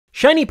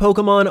Shiny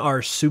Pokemon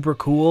are super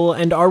cool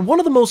and are one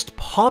of the most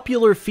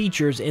popular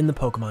features in the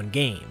Pokemon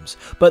games,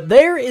 but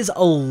there is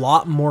a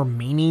lot more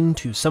meaning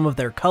to some of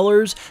their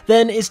colors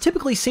than is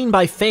typically seen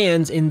by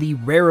fans in the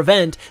rare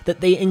event that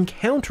they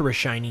encounter a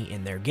shiny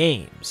in their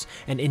games.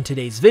 And in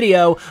today's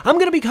video, I'm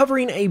going to be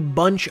covering a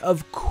bunch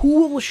of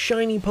cool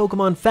shiny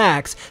Pokemon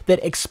facts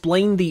that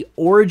explain the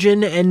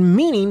origin and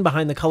meaning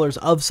behind the colors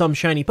of some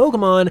shiny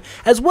Pokemon,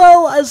 as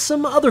well as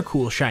some other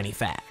cool shiny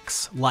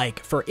facts,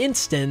 like, for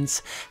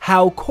instance,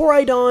 how Koraidon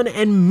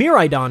and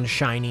Miraidon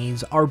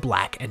shinies are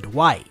black and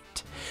white.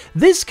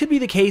 This could be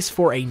the case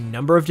for a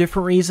number of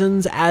different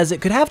reasons, as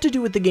it could have to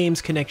do with the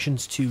game's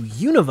connections to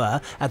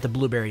Unova at the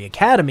Blueberry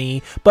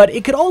Academy, but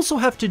it could also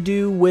have to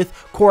do with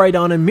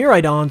Koraidon and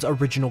Miraidon's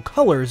original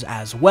colors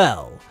as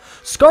well.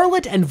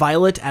 Scarlet and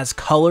Violet as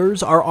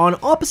colors are on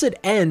opposite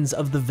ends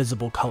of the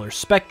visible color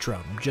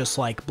spectrum, just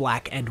like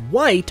black and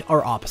white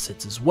are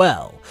opposites as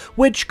well,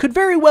 which could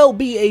very well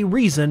be a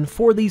reason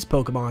for these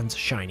Pokemon's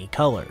shiny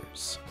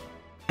colors.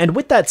 And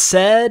with that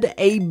said,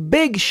 a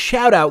big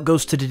shout out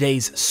goes to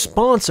today's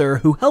sponsor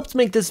who helped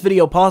make this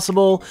video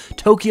possible,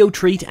 Tokyo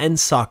Treat and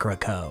Sakura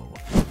Co.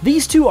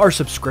 These two are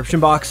subscription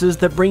boxes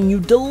that bring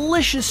you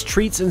delicious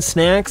treats and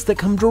snacks that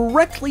come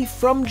directly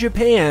from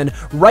Japan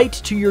right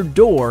to your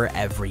door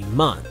every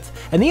month.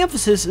 And the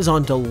emphasis is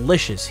on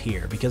delicious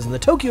here, because in the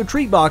Tokyo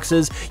Treat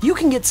boxes, you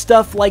can get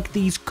stuff like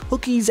these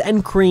cookies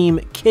and cream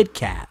Kit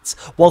Kats,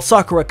 while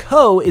Sakura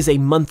Co. is a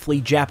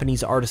monthly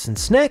Japanese artisan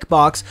snack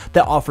box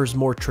that offers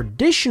more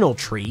traditional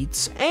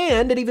treats,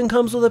 and it even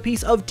comes with a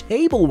piece of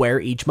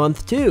tableware each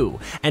month too.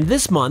 And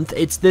this month,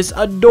 it's this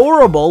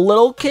adorable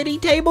little kitty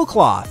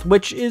tablecloth,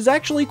 which is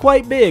actually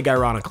quite big,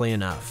 ironically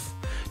enough.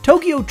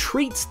 Tokyo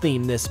Treat's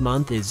theme this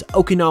month is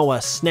Okinawa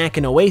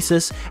Snackin'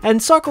 Oasis,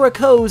 and Sakura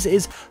Co.'s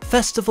is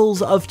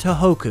Festivals of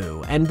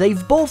Tohoku, and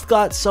they've both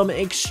got some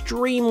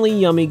extremely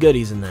yummy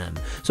goodies in them.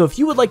 So if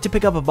you would like to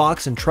pick up a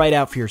box and try it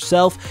out for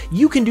yourself,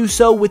 you can do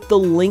so with the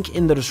link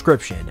in the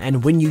description,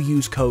 and when you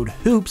use code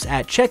HOOPS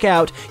at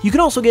checkout, you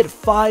can also get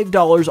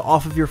 $5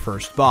 off of your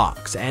first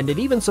box, and it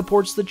even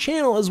supports the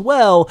channel as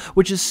well,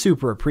 which is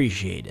super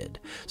appreciated.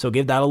 So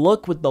give that a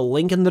look with the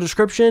link in the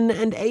description,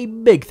 and a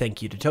big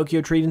thank you to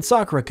Tokyo Treat and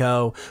Sakura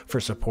Co. for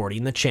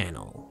supporting the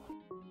channel.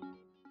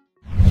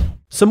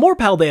 Some more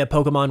Paldea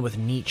Pokemon with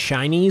neat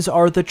shinies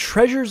are the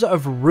Treasures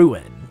of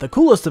Ruin, the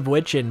coolest of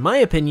which, in my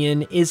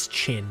opinion, is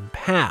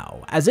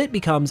Chien-Pao, as it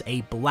becomes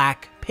a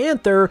black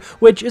panther,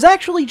 which is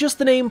actually just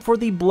the name for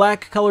the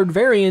black-colored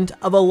variant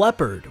of a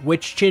leopard,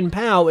 which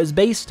Chien-Pao is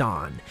based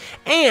on.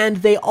 And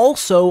they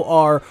also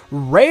are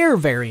rare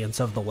variants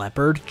of the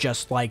leopard,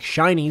 just like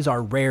shinies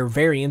are rare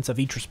variants of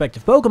each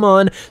respective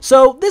Pokemon,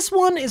 so this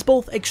one is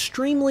both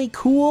extremely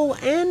cool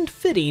and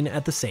fitting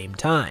at the same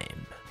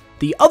time.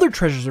 The other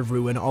Treasures of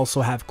Ruin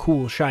also have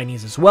cool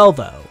shinies as well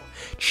though.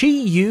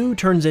 Chi-Yu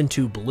turns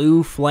into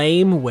Blue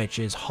Flame, which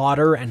is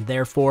hotter and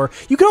therefore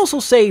you could also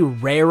say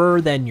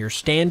rarer than your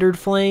standard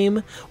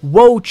flame.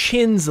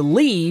 Wo-Chin's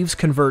leaves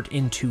convert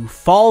into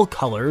fall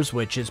colors,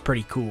 which is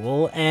pretty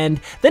cool. And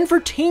then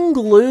for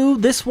Ting-Lu,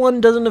 this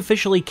one doesn't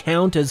officially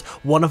count as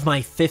one of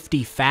my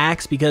 50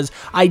 facts because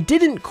I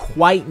didn't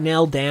quite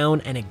nail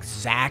down an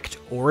exact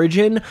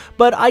origin,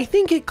 but I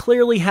think it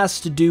clearly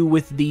has to do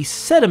with the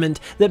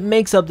sediment that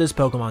makes up this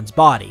Pokemon's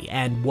body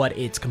and what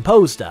it's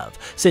composed of,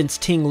 since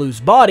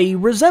Ting-Lu's body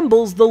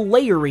resembles the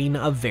layering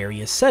of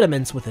various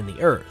sediments within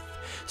the earth.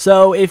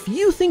 So if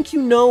you think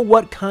you know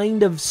what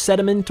kind of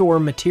sediment or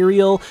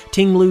material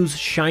Ting-Lu's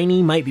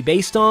shiny might be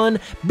based on,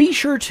 be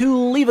sure to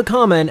leave a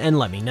comment and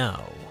let me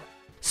know.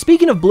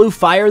 Speaking of blue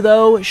fire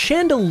though,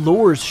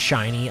 Chandelure's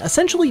shiny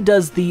essentially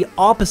does the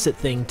opposite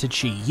thing to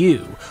Chi-Yu,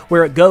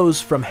 where it goes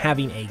from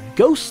having a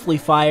ghostly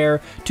fire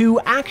to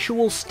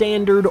actual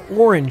standard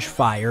orange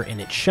fire in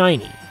its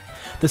shiny.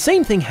 The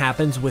same thing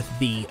happens with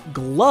the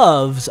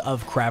gloves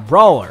of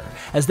Crabrawler,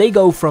 as they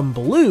go from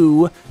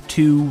blue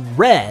to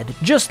red,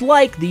 just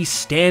like the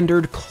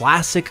standard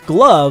classic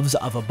gloves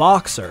of a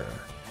boxer.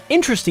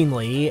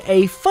 Interestingly,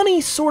 a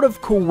funny sort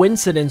of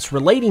coincidence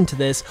relating to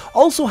this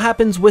also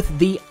happens with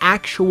the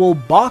actual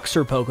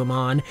boxer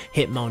Pokemon,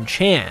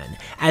 Hitmonchan,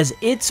 as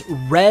its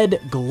red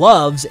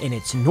gloves in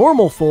its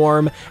normal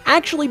form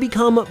actually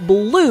become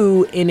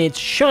blue in its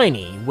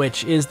shiny,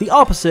 which is the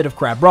opposite of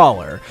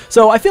Crabrawler.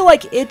 So I feel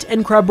like it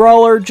and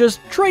Crabrawler just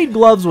trade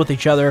gloves with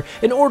each other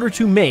in order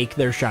to make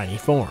their shiny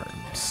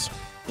forms.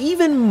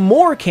 Even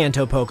more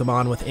Kanto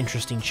Pokemon with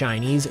interesting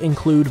shinies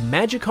include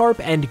Magikarp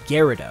and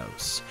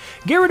Gyarados.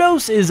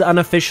 Gyarados is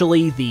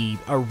unofficially the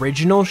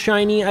original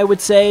shiny, I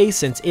would say,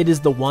 since it is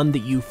the one that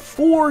you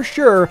for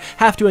sure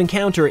have to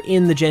encounter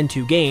in the Gen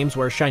 2 games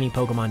where shiny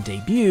Pokemon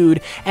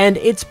debuted, and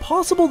it's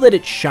possible that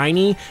its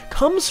shiny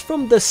comes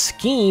from the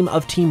scheme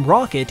of Team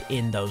Rocket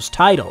in those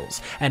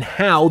titles, and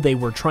how they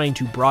were trying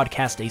to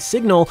broadcast a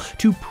signal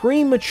to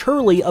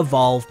prematurely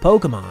evolve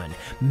Pokemon,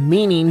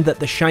 meaning that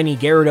the shiny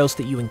Gyarados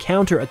that you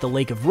encounter at the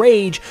Lake of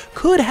Rage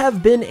could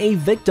have been a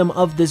victim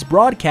of this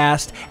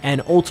broadcast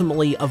and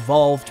ultimately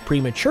evolved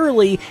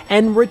prematurely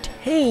and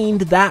retained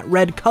that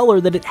red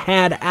color that it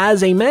had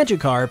as a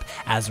Magikarp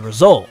as a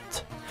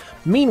result.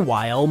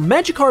 Meanwhile,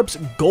 Magikarp's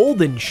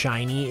golden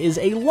shiny is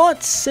a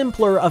lot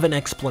simpler of an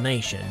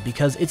explanation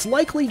because it's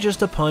likely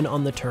just a pun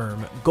on the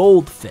term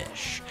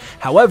goldfish.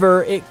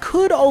 However, it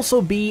could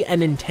also be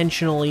an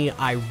intentionally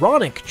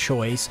ironic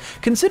choice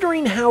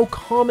considering how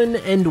common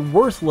and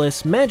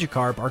worthless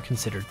Magikarp are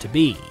considered to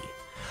be.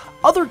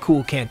 Other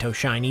cool Kanto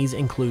shinies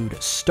include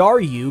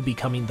Staryu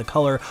becoming the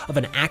color of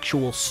an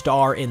actual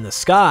star in the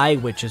sky,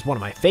 which is one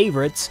of my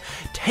favorites,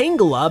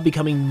 Tangela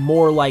becoming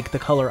more like the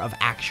color of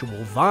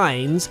actual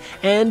vines,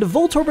 and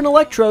Voltorb and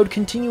Electrode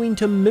continuing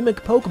to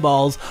mimic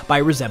Pokeballs by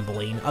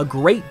resembling a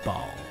Great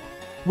Ball.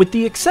 With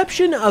the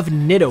exception of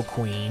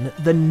Nidoqueen,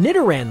 the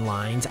Nidoran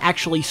lines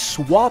actually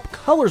swap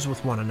colors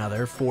with one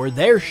another for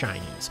their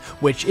shinies,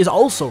 which is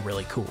also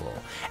really cool.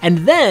 And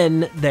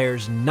then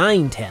there's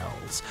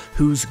Ninetales,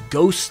 whose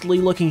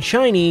ghostly-looking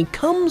shiny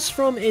comes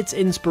from its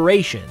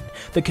inspiration,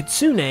 the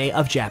kitsune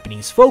of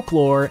Japanese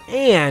folklore,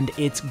 and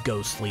its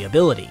ghostly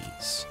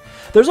abilities.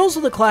 There's also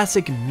the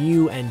classic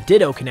Mew and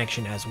Ditto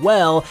connection as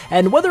well,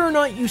 and whether or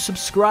not you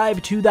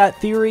subscribe to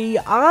that theory,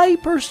 I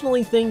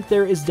personally think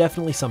there is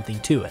definitely something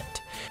to it.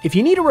 If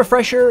you need a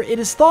refresher, it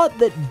is thought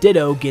that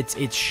Ditto gets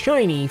its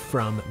shiny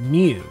from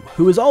Mew,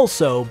 who is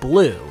also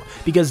blue,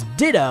 because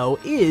Ditto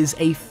is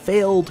a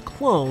failed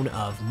clone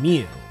of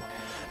Mew.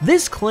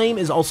 This claim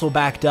is also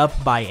backed up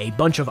by a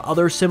bunch of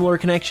other similar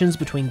connections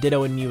between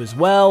Ditto and Mew as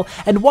well,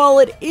 and while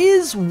it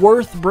is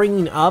worth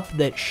bringing up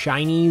that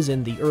shinies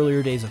in the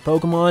earlier days of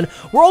Pokemon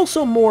were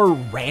also more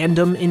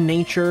random in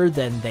nature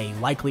than they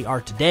likely are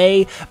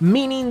today,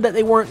 meaning that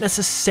they weren't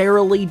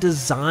necessarily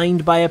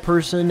designed by a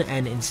person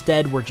and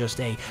instead were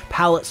just a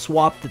palette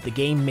swap that the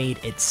game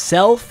made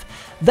itself,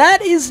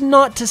 that is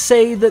not to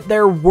say that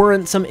there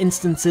weren't some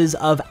instances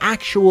of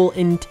actual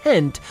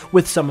intent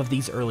with some of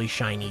these early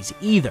shinies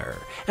either,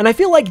 and I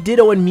feel like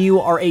Ditto and Mew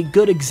are a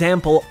good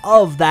example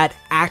of that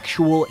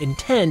actual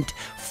intent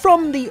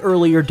from the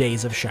earlier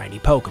days of shiny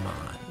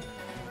Pokemon.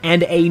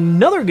 And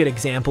another good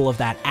example of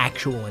that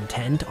actual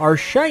intent are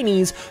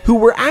shinies who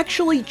were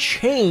actually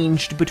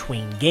changed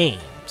between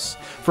games.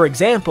 For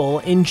example,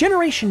 in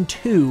Generation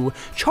 2,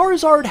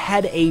 Charizard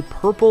had a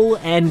purple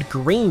and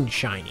green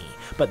shiny,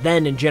 but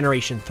then in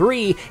Generation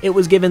 3, it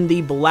was given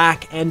the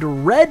black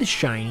and red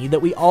shiny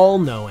that we all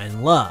know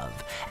and love.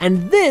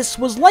 And this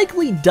was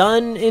likely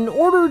done in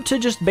order to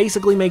just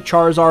basically make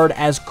Charizard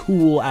as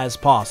cool as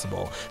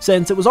possible,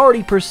 since it was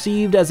already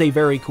perceived as a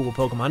very cool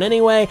Pokemon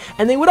anyway,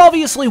 and they would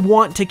obviously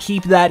want to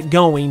keep that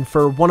going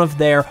for one of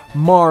their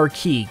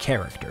marquee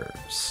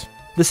characters.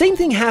 The same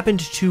thing happened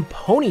to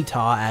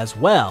Ponyta as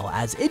well,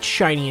 as its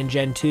shiny in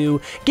Gen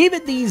 2 gave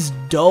it these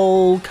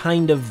dull,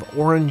 kind of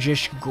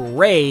orangish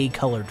gray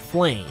colored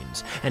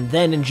flames, and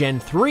then in Gen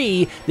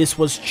 3, this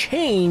was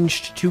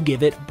changed to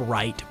give it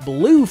bright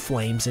blue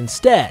flames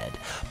instead,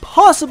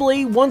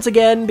 possibly once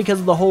again because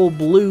of the whole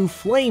blue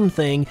flame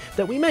thing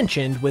that we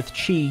mentioned with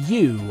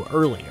Chi-Yu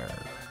earlier.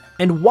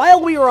 And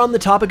while we are on the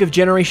topic of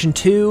Generation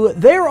 2,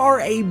 there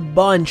are a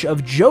bunch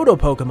of Johto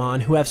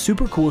Pokemon who have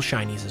super cool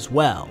shinies as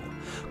well.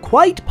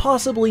 Quite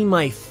possibly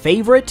my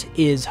favorite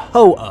is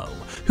Ho-Oh,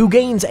 who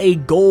gains a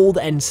gold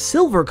and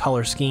silver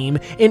color scheme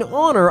in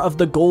honor of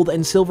the Gold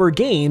and Silver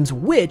games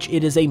which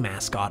it is a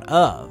mascot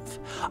of.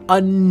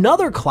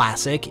 Another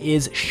classic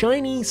is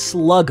Shiny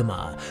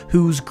Slugma,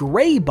 whose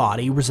gray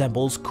body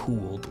resembles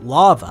cooled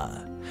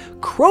lava.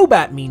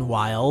 Crobat,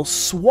 meanwhile,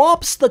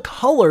 swaps the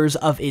colors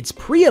of its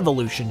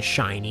pre-evolution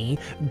shiny,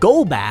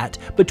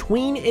 Golbat,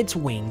 between its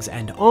wings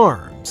and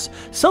arms,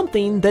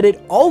 something that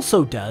it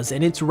also does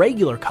in its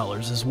regular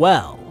colors as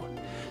well.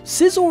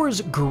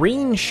 Scizzor's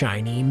green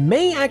shiny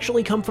may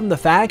actually come from the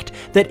fact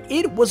that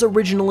it was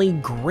originally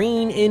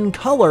green in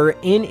color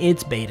in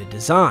its beta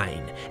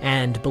design,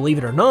 and believe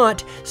it or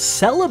not,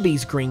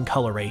 Celebi's green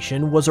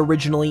coloration was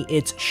originally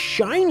its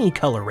shiny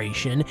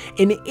coloration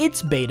in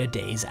its beta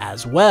days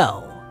as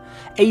well.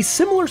 A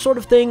similar sort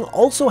of thing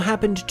also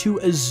happened to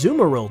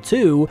Azumarill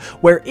too,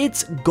 where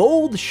its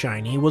gold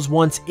shiny was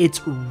once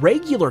its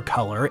regular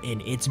color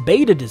in its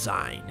beta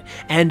design,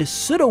 and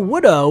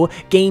Sudowoodo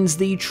gains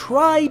the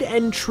tried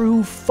and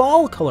true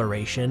fall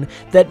coloration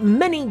that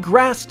many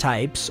grass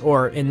types,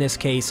 or in this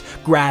case,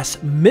 grass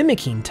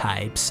mimicking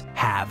types,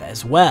 have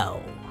as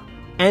well.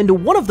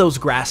 And one of those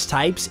grass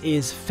types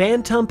is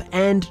Phantump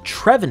and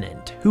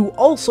Trevenant, who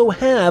also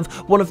have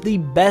one of the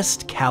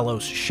best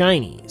Kalos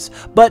shinies,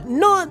 but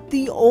not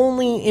the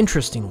only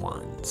interesting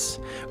ones.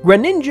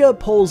 Greninja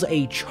pulls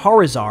a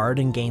Charizard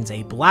and gains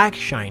a black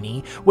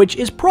shiny, which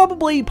is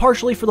probably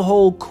partially for the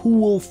whole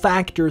cool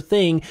factor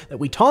thing that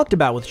we talked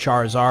about with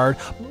Charizard,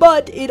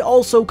 but it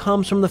also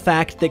comes from the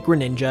fact that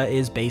Greninja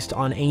is based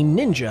on a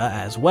ninja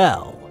as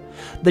well.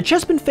 The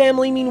Chespin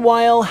family,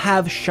 meanwhile,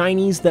 have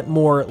shinies that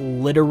more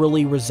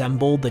literally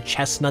resemble the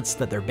chestnuts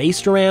that they're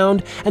based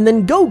around, and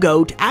then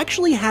Go-Goat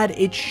actually had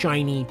its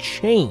shiny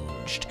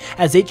changed,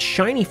 as its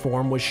shiny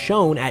form was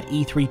shown at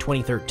E3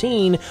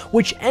 2013,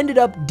 which ended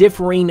up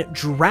differing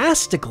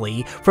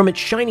drastically from its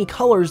shiny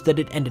colors that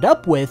it ended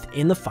up with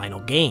in the final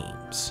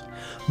games.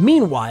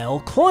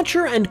 Meanwhile,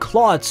 Clauncher and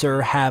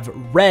Clawitzer have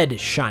red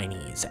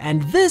shinies,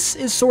 and this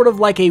is sort of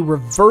like a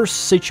reverse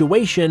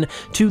situation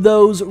to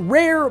those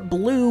rare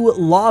blue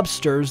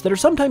lobsters that are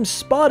sometimes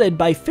spotted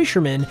by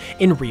fishermen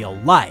in real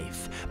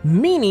life,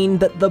 meaning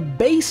that the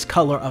base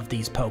color of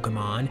these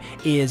Pokemon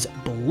is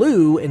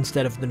blue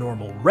instead of the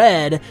normal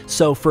red,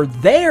 so for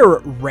their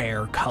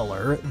rare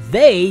color,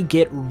 they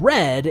get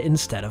red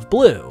instead of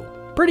blue.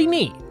 Pretty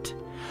neat.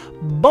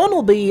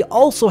 Bunnelby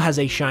also has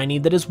a shiny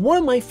that is one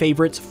of my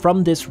favorites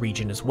from this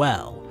region as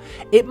well.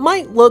 It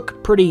might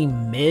look pretty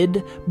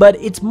mid, but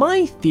it's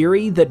my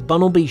theory that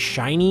Bunnelby's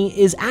shiny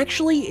is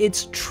actually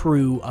its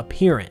true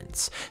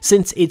appearance,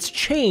 since its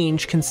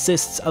change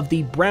consists of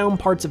the brown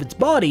parts of its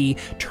body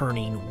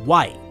turning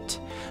white.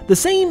 The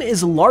same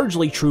is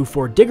largely true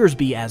for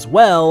Diggersby as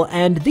well,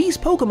 and these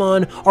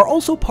Pokemon are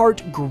also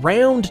part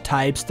ground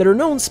types that are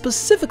known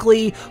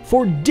specifically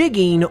for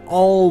digging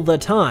all the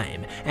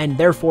time, and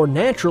therefore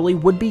naturally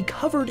would be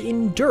covered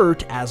in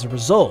dirt as a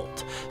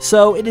result.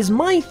 So it is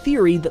my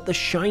theory that the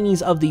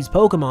shinies of these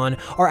Pokemon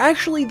are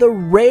actually the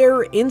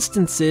rare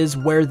instances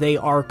where they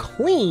are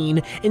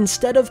clean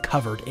instead of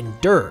covered in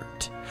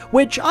dirt,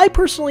 which I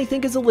personally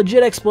think is a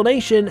legit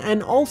explanation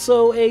and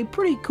also a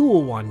pretty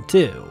cool one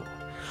too.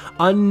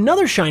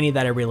 Another shiny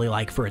that I really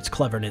like for its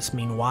cleverness,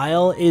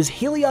 meanwhile, is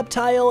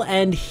Helioptile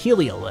and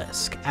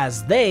Heliolisk,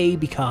 as they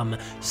become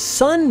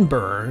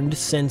sunburned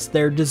since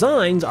their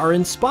designs are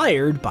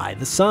inspired by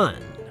the sun.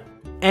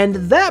 And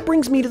that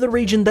brings me to the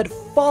region that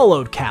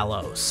followed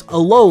Kalos,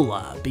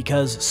 Alola,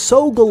 because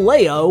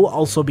Solgaleo,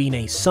 also being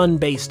a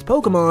sun-based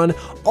Pokemon,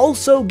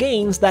 also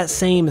gains that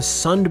same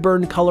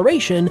sunburned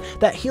coloration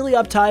that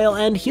Helioptile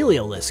and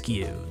Heliolisk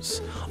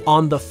use.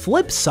 On the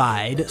flip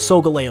side,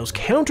 Solgaleo's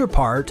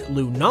counterpart,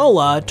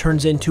 Lunala,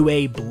 turns into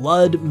a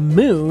blood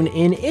moon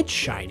in its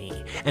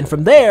shiny, and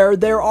from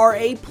there are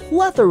a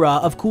plethora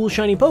of cool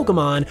shiny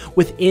Pokemon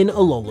within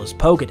Alola's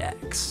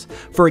Pokedex.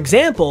 For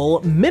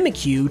example,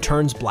 Mimikyu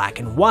turns black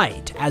and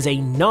white, as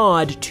a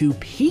nod to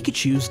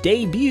Pikachu's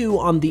debut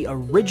on the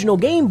original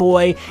Game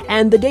Boy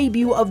and the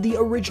debut of the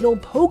original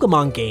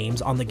Pokemon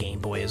games on the Game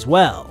Boy as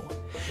well.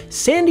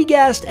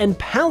 Sandygast and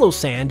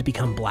Palosand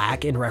become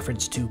black in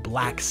reference to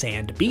black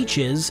sand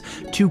beaches,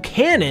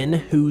 Toucanon,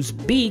 whose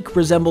beak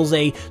resembles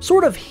a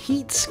sort of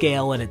heat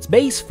scale in its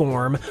base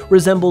form,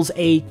 resembles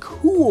a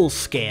cool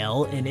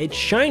scale in its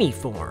shiny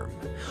form.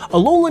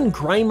 Alolan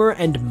Grimer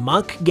and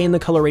Muck gain the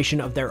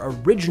coloration of their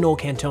original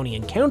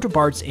Cantonian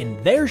counterparts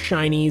in their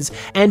shinies,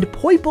 and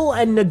Poipole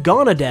and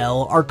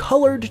Naganadel are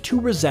colored to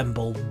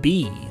resemble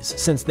bees,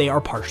 since they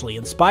are partially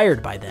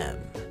inspired by them.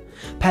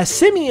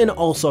 Passimian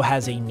also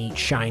has a neat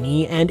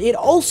shiny, and it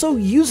also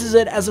uses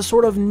it as a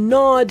sort of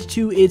nod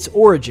to its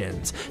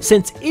origins,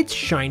 since its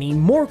shiny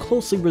more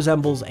closely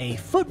resembles a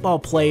football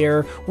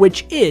player,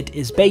 which it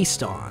is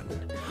based on.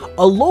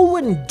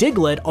 Alolan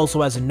Diglett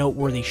also has a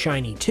noteworthy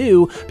shiny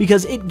too,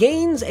 because it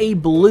gains a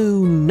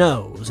blue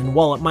nose, and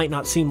while it might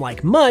not seem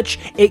like much,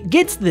 it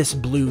gets this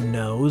blue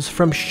nose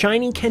from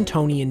shiny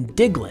Cantonian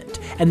Diglett,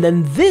 and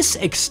then this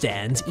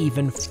extends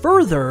even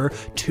further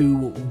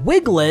to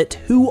Wiglet,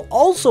 who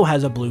also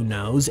has a blue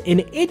nose in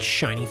its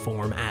shiny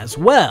form as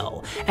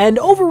well, and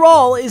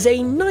overall is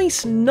a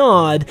nice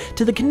nod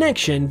to the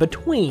connection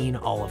between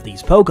all of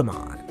these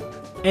Pokemon.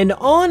 And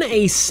on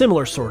a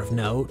similar sort of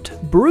note,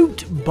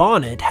 Brute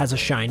Bonnet has a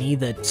shiny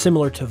that,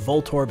 similar to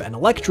Voltorb and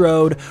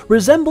Electrode,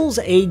 resembles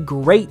a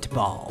Great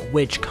Ball,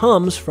 which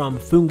comes from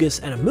Fungus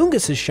and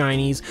Amoonguss'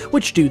 shinies,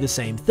 which do the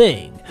same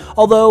thing,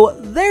 although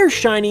their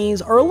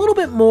shinies are a little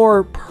bit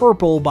more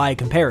purple by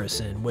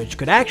comparison, which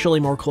could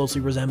actually more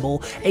closely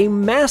resemble a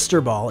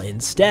Master Ball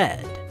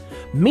instead.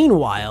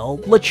 Meanwhile,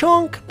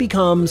 Lechonk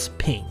becomes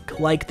pink,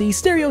 like the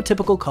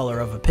stereotypical color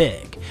of a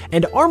pig,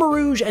 and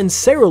Armarouge and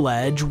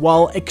Ceruledge,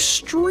 while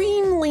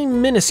extremely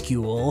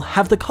minuscule,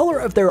 have the color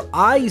of their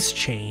eyes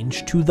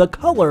change to the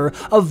color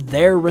of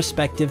their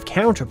respective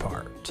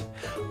counterpart.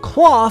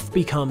 Cloth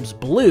becomes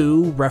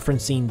blue,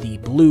 referencing the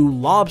blue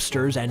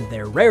lobsters and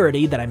their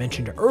rarity that I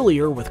mentioned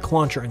earlier with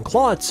Clauncher and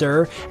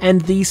Clawitzer, and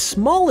the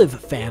Smoliv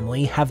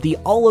family have the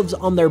olives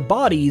on their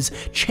bodies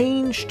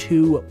change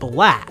to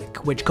black,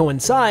 which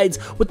coincides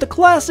with the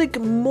classic,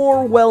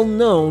 more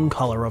well-known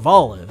color of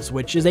olives,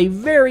 which is a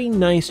very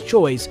nice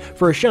choice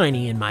for a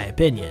shiny in my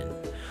opinion.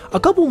 A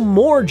couple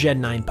more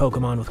Gen 9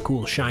 Pokemon with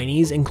cool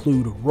shinies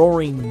include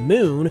Roaring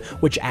Moon,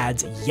 which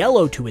adds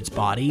yellow to its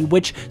body,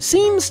 which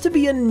seems to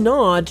be a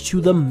nod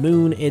to the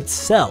moon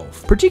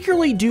itself,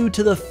 particularly due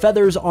to the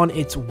feathers on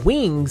its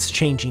wings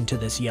changing to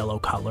this yellow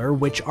color,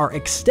 which are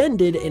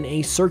extended in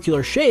a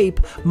circular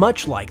shape,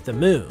 much like the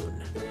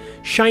moon.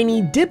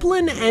 Shiny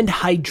Diplin and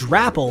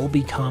Hydrapple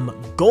become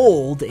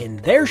gold in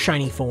their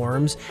shiny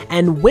forms,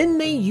 and when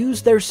they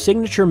use their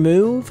signature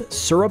move,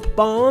 Syrup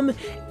Bomb,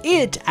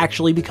 it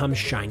actually becomes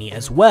shiny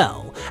as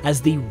well,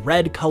 as the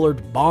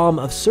red-colored bomb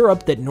of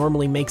syrup that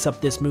normally makes up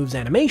this move's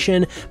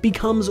animation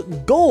becomes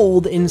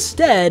gold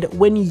instead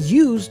when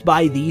used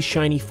by these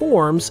shiny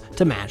forms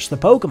to match the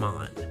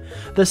Pokémon.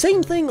 The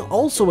same thing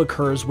also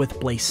occurs with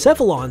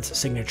Blacephalon's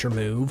signature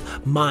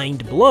move,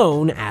 Mind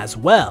Blown, as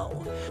well.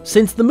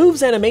 Since the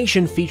move's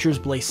animation features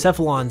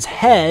Blacephalon's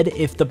head,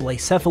 if the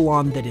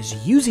Blacephalon that is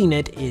using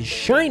it is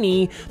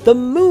shiny, the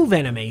move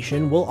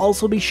animation will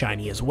also be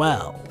shiny as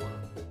well.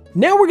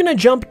 Now we're gonna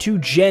jump to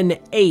Gen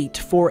 8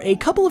 for a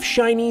couple of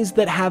shinies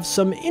that have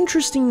some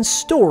interesting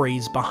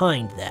stories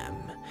behind them.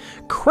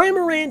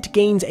 Cramorant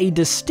gains a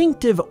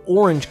distinctive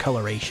orange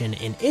coloration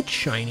in its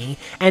shiny,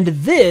 and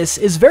this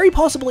is very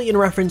possibly in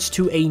reference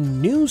to a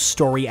news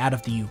story out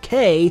of the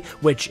UK,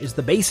 which is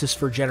the basis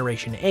for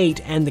Generation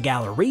 8 and the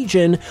Galar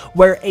region,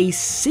 where a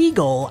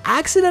seagull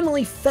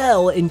accidentally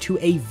fell into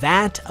a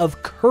vat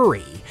of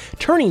curry,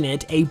 turning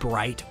it a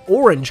bright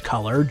orange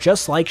color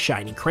just like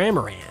shiny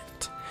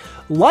Cramorant.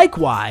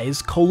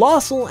 Likewise,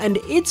 Colossal and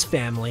its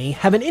family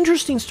have an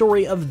interesting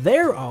story of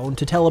their own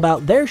to tell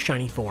about their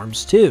shiny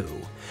forms too.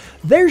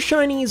 Their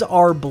shinies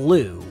are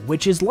blue,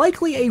 which is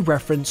likely a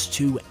reference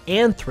to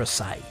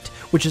anthracite,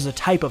 which is a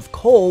type of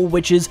coal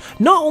which is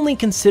not only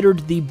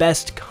considered the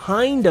best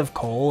kind of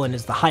coal and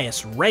is the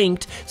highest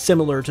ranked,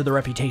 similar to the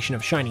reputation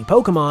of shiny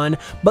Pokemon,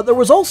 but there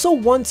was also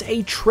once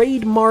a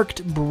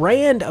trademarked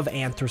brand of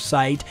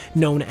anthracite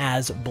known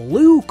as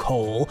blue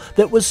coal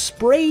that was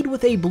sprayed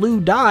with a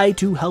blue dye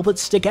to help it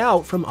stick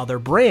out from other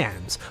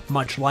brands,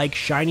 much like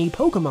shiny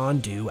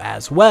Pokemon do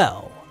as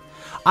well.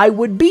 I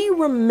would be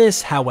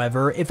remiss,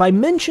 however, if I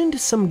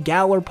mentioned some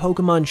Galar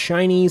Pokemon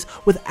shinies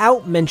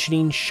without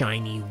mentioning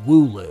shiny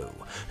Wooloo,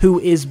 who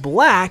is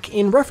black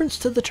in reference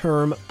to the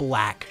term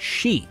black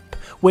sheep,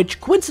 which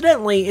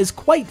coincidentally is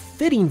quite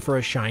fitting for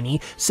a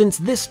shiny since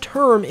this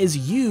term is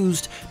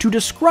used to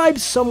describe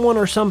someone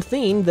or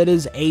something that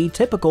is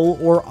atypical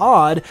or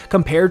odd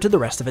compared to the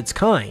rest of its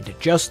kind,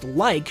 just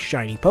like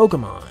shiny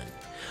Pokemon.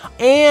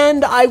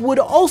 And I would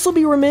also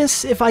be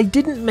remiss if I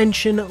didn't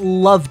mention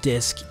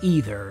Luvdisc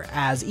either,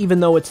 as even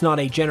though it's not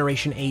a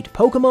Generation 8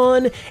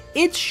 Pokemon,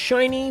 its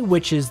shiny,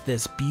 which is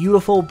this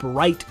beautiful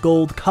bright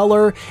gold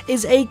color,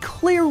 is a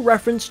clear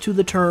reference to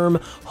the term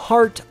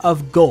Heart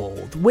of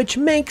Gold, which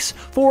makes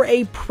for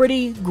a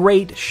pretty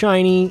great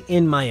shiny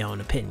in my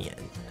own opinion.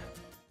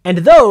 And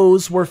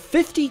those were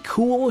 50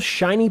 cool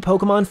shiny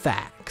Pokemon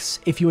facts.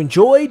 If you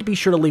enjoyed, be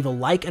sure to leave a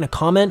like and a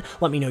comment.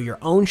 Let me know your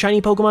own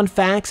shiny Pokemon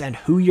facts and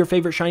who your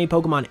favorite shiny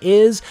Pokemon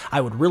is.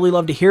 I would really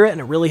love to hear it, and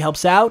it really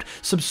helps out.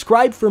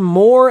 Subscribe for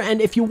more, and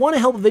if you want to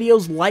help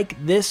videos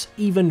like this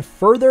even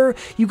further,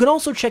 you can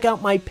also check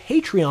out my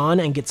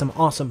Patreon and get some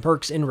awesome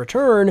perks in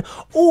return,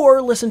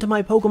 or listen to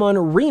my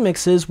Pokemon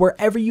remixes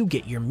wherever you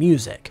get your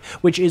music,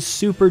 which is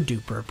super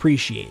duper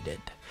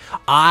appreciated.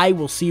 I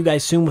will see you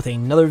guys soon with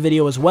another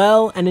video as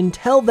well, and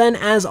until then,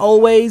 as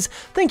always,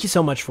 thank you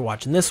so much for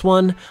watching this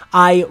one.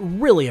 I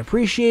really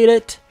appreciate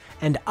it,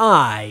 and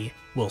I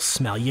will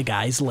smell you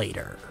guys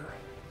later.